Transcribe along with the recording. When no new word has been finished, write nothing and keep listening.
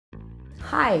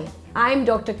Hi, I'm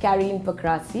Dr. Carreen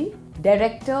Pakrasi,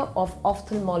 Director of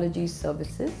Ophthalmology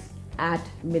Services at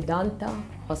Medanta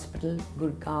Hospital,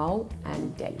 Gurugram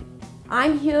and Delhi.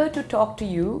 I'm here to talk to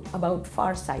you about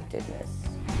farsightedness.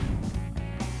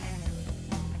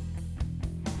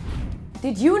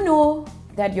 Did you know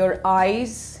that your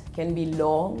eyes can be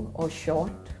long or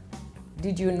short?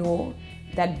 Did you know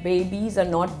that babies are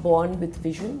not born with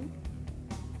vision?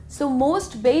 So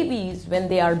most babies, when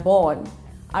they are born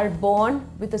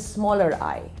with a smaller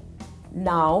eye.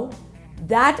 Now,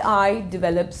 that eye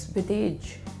develops with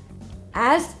age.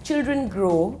 As children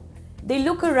grow, they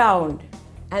look around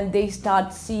and they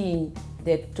start seeing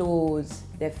their toes,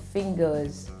 their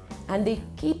fingers, and they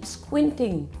keep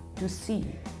squinting to see.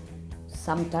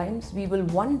 Sometimes we will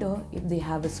wonder if they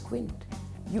have a squint.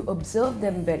 You observe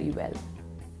them very well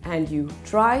and you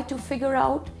try to figure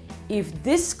out if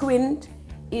this squint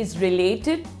is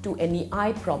related to any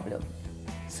eye problem.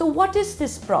 So what is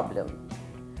this problem?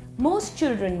 Most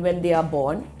children, when they are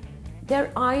born,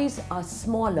 their eyes are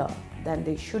smaller than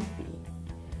they should be.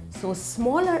 So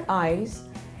smaller eyes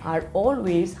are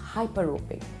always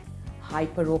hyperopic.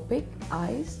 Hyperopic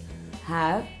eyes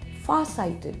have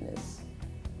farsightedness.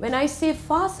 When I say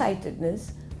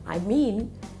farsightedness, I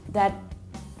mean that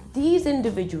these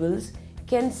individuals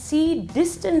can see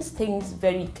distant things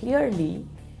very clearly,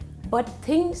 but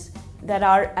things that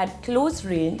are at close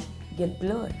range get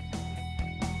blurred.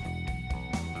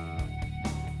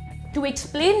 To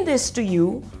explain this to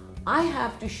you, I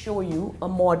have to show you a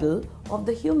model of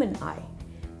the human eye.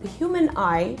 The human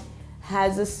eye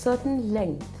has a certain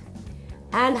length.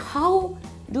 And how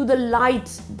do the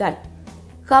lights that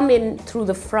come in through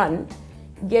the front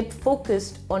get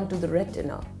focused onto the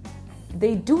retina?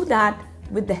 They do that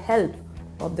with the help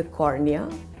of the cornea,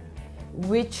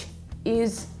 which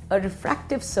is a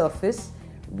refractive surface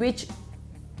which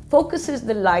focuses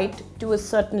the light to a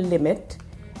certain limit,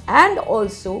 and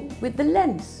also with the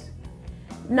lens.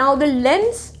 Now the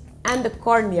lens and the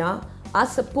cornea are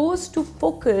supposed to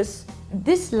focus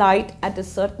this light at a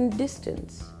certain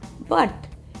distance. But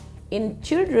in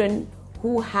children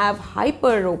who have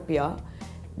hyperopia,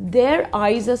 their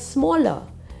eyes are smaller.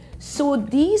 So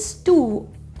these two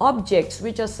objects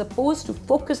which are supposed to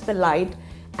focus the light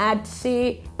at,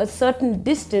 say, a certain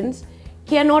distance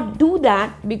cannot do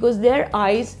that because their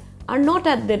eyes are not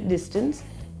at that distance,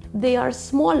 they are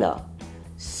smaller.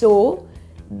 So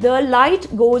the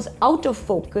light goes out of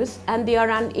focus and they are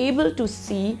unable to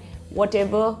see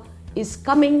whatever is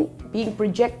coming, being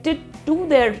projected to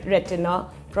their retina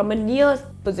from a near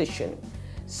position.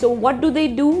 So what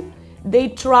do? They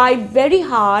try very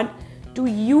hard to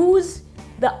use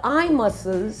the eye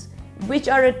muscles which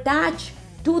are attached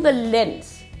to the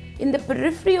lens. In the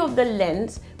periphery of the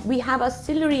lens, we have our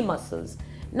ciliary muscles.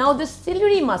 Now the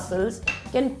ciliary muscles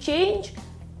can change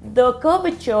the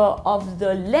curvature of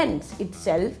the lens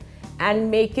itself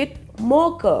and make it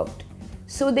more curved.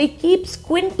 So they keep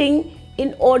squinting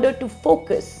in order to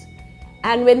focus.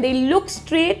 And when they look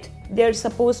straight, they're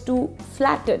supposed to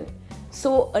flatten.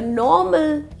 So a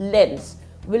normal lens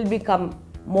will become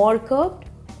more curved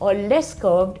or less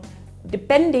curved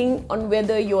depending on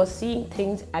whether you're seeing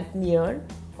things at near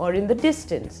or in the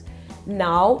distance.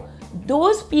 Now,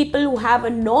 those people who have a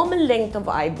normal length of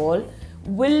eyeball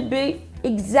will be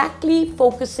exactly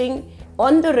focusing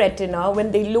on the retina when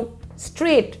they look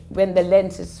straight, when the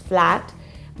lens is flat.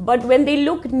 But when they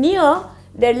look near,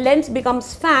 their lens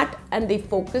becomes fat and they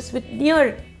focus with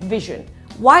near vision.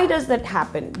 Why does that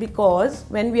happen? Because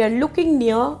when we are looking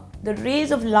near, the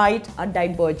rays of light are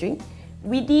diverging.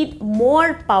 We need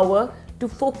more power to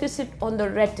focus it on the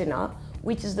retina,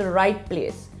 which is the right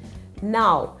place.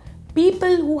 Now,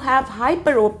 people who have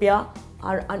hyperopia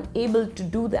are unable to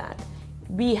do that.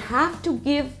 We have to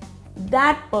give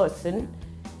that person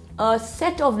a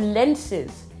set of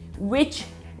lenses which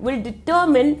will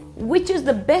determine which is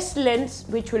the best lens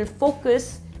which will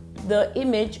focus the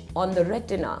image on the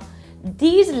retina.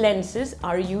 These lenses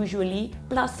are usually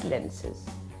plus lenses.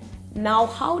 Now,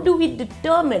 how do we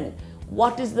determine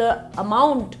what is the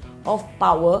amount of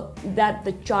power that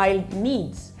the child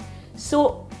needs?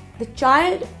 So, the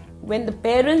child, when the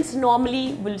parents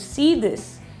normally will see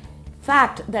this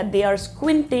fact that they are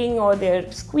squinting or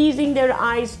they're squeezing their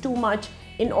eyes too much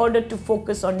in order to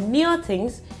focus on near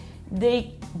things,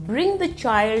 they bring the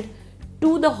child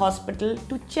to the hospital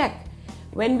to check.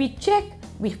 When we check,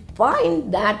 we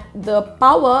find that the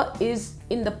power is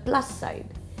in the plus side.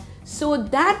 So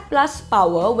that plus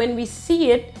power, when we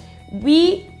see it,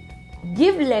 we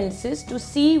give lenses to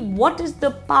see what is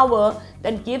the power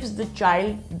that gives the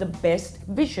child the best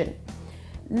vision.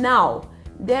 Now,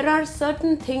 there are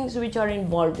certain things which are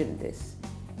involved in this.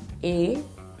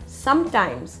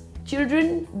 Sometimes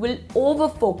children will over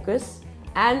focus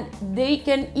and they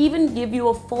can even give you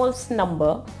a false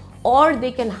number, or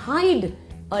they can hide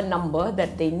a number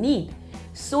that they need.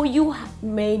 So you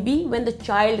maybe when the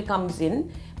child comes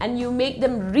in and you make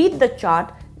them read the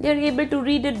chart, they're able to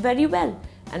read it very well.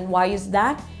 And why is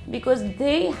that? Because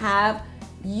they have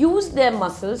used their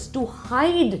muscles to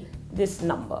hide this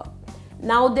number.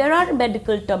 Now there are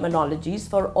medical terminologies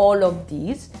for all of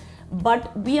these,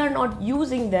 but we are not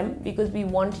using them because we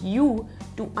want you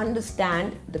to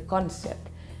understand the concept.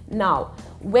 Now,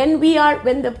 when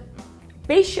the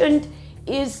patient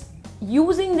is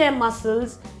using their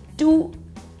muscles to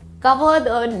cover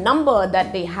the number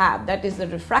that they have, that is the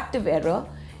refractive error,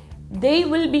 they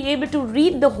will be able to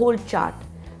read the whole chart.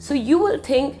 So you will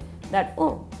think that,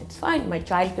 oh, it's fine, my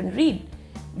child can read.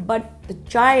 But the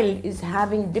child is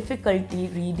having difficulty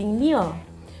reading near.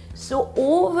 So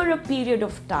over a period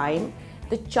of time,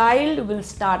 the child will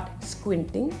start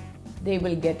squinting, they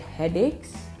will get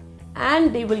headaches,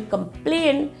 and they will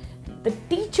complain, the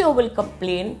teacher will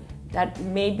complain that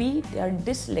maybe they are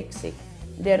dyslexic.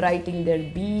 They're writing their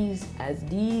B's as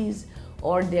D's,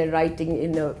 or they're writing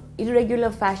in an irregular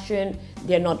fashion,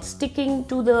 they're not sticking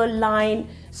to the line,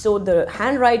 so the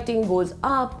handwriting goes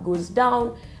up, goes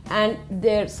down, and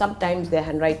sometimes their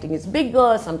handwriting is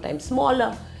bigger, sometimes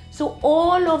smaller. So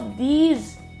all of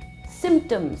these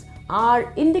symptoms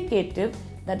are indicative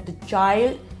that the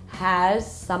child has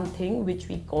something which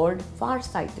we call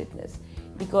farsightedness,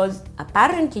 because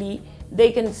apparently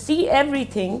they can see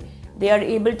everything. They are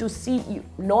able to see.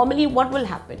 Normally what will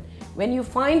happen when you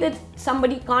find that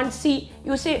somebody can't see,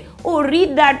 you say, oh,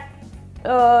 read that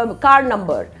car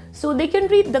number. So they can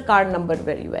read the car number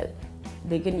very well.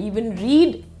 They can even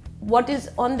read what is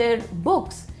on their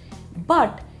books,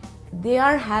 but they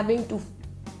are having to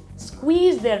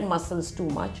squeeze their muscles too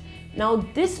much. Now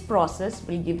this process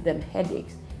will give them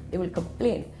headaches. They will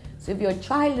complain. So if your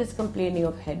child is complaining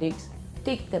of headaches,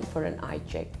 take them for an eye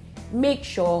check. Make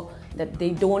sure that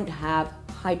they don't have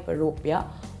hyperopia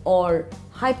or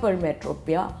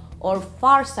hypermetropia or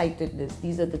farsightedness.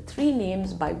 These are the three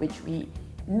names by which we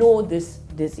know this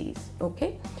disease.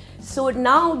 Okay. So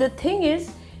now the thing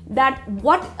is that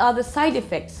what are the side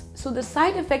effects? So the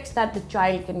side effects that the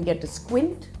child can get a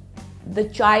squint, the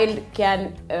child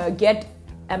can get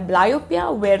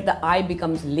amblyopia, where the eye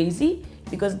becomes lazy,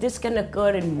 because this can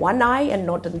occur in one eye and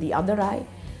not in the other eye.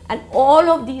 And all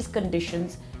of these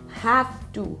conditions have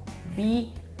to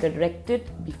be corrected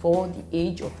before the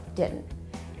age of 10.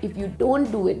 If you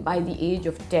don't do it by the age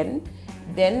of 10,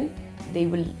 then they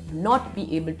will not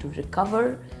be able to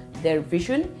recover their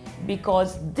vision,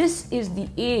 because this is the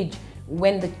age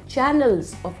when the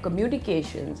channels of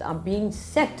communications are being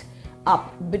set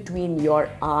up between your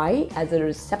eye as a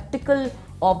receptacle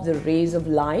of the rays of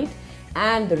light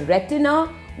and the retina,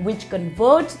 which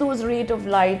converts those rays of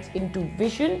light into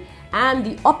vision, and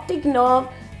the optic nerve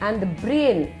and the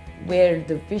brain, where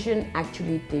the vision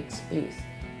actually takes place.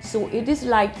 So it is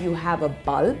like you have a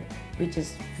bulb which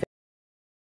is